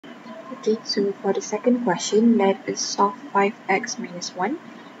Okay, so for the second question, let us solve 5x minus 1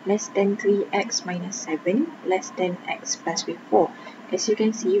 less than 3x minus 7 less than x plus with 4. As you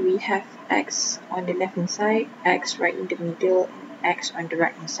can see, we have x on the left hand side, x right in the middle, and x on the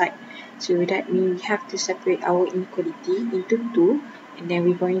right hand side. So that means we have to separate our inequality into two, and then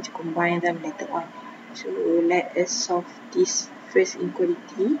we're going to combine them later on. So let us solve this first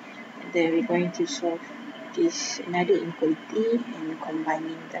inequality, and then we're going to solve this another inequality and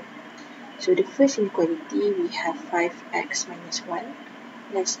combining them. So the first inequality, we have 5x minus 1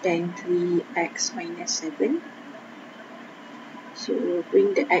 less than 3x minus 7. So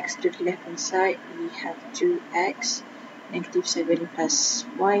bring the x to the left hand side, we have 2x, negative 7 plus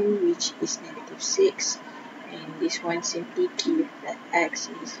 1, which is negative 6. And this one simply keep that x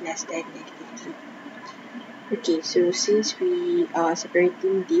is less than negative 3. Okay, so since we are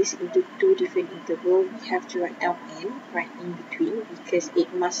separating this into two different intervals, we have to write down n right in between because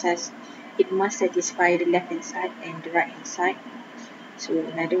it must satisfy the left hand side and the right hand side. So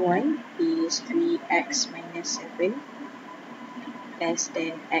another one is 3x minus 7 less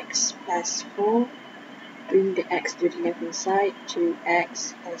than x plus 4. Bring the x to the left hand side,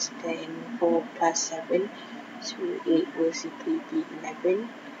 2x less than 4 plus 7. So it will simply be 11.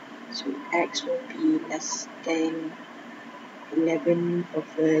 So x will be less than 11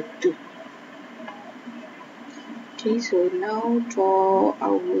 over 2. Okay, so now draw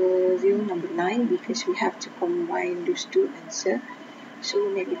our real number line because we have to combine those two answers. So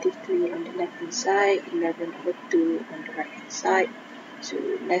negative 3 on the left hand side, 11 over 2 on the right hand side. So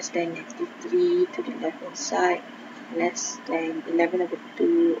less than negative 3 to the left hand side, less than 11 over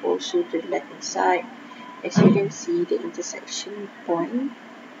 2 also to the left hand side. As you can see, the intersection point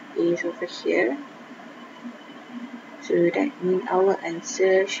is over here. So that means our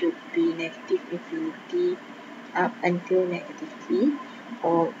answer should be negative infinity up until negative 3.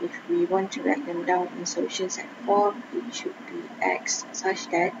 Or if we want to write them down in solution set form, it should be x such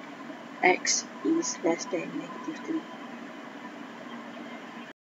that x is less than negative 3.